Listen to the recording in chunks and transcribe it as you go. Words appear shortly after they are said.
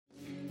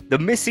The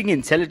Missing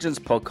Intelligence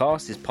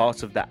podcast is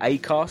part of the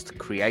Acast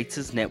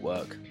Creators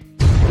Network.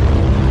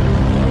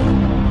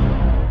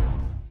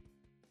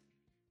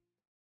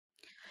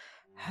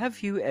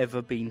 Have you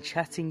ever been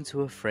chatting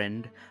to a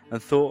friend and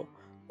thought,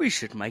 we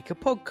should make a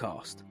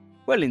podcast?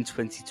 Well, in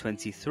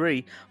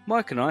 2023,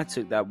 Mike and I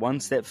took that one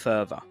step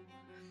further.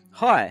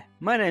 Hi,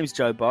 my name's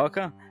Joe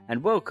Barker,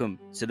 and welcome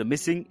to the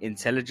Missing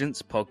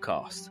Intelligence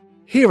podcast.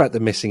 Here at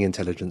the Missing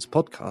Intelligence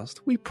podcast,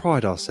 we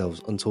pride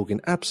ourselves on talking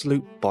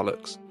absolute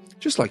bollocks,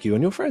 just like you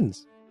and your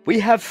friends. We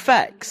have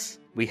facts,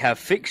 we have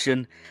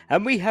fiction,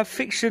 and we have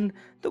fiction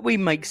that we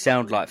make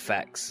sound like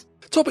facts.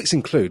 Topics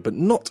include, but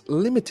not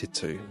limited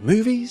to,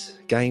 movies,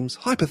 games,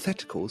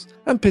 hypotheticals,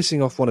 and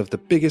pissing off one of the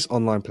biggest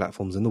online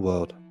platforms in the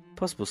world.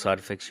 Possible side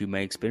effects you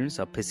may experience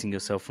are pissing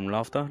yourself from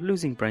laughter,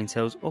 losing brain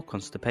cells, or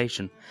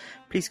constipation.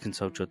 Please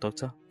consult your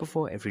doctor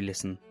before every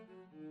listen.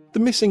 The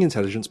Missing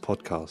Intelligence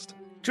podcast.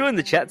 Join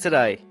the chat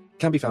today.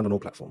 Can be found on all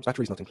platforms.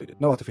 Batteries not included.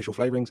 No artificial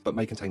flavourings, but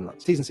may contain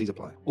nuts. T's and C's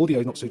apply. Audio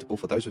is not suitable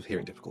for those with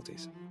hearing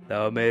difficulties.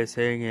 The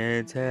Missing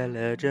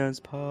Intelligence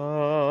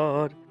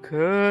pod.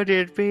 Could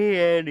it be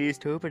any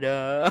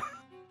stupider?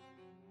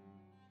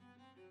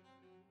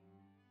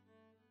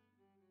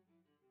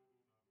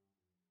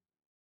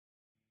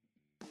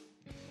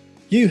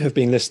 You have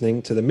been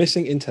listening to the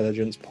Missing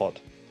Intelligence pod.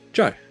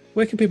 Joe,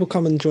 where can people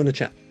come and join the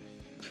chat?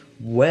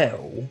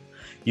 Well,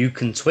 you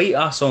can tweet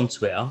us on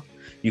Twitter.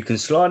 You can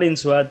slide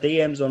into our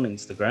DMs on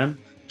Instagram,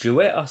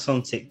 duet us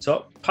on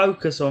TikTok,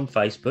 poke us on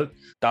Facebook,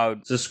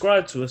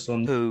 subscribe to us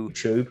on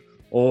YouTube,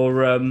 or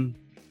what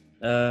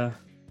do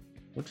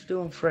you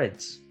do on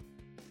Threads?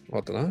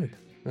 I don't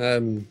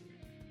know.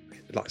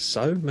 Like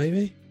so,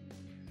 maybe?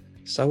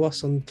 Sew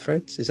us on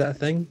Threads? Is that a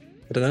thing?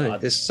 I don't know.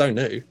 It's so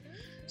new.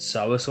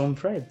 Sew us on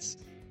Threads.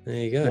 There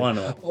you go. Why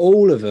not?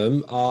 All of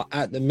them are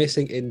at the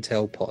Missing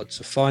Intel pod,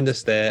 so find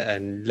us there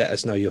and let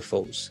us know your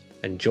thoughts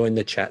and join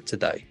the chat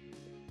today.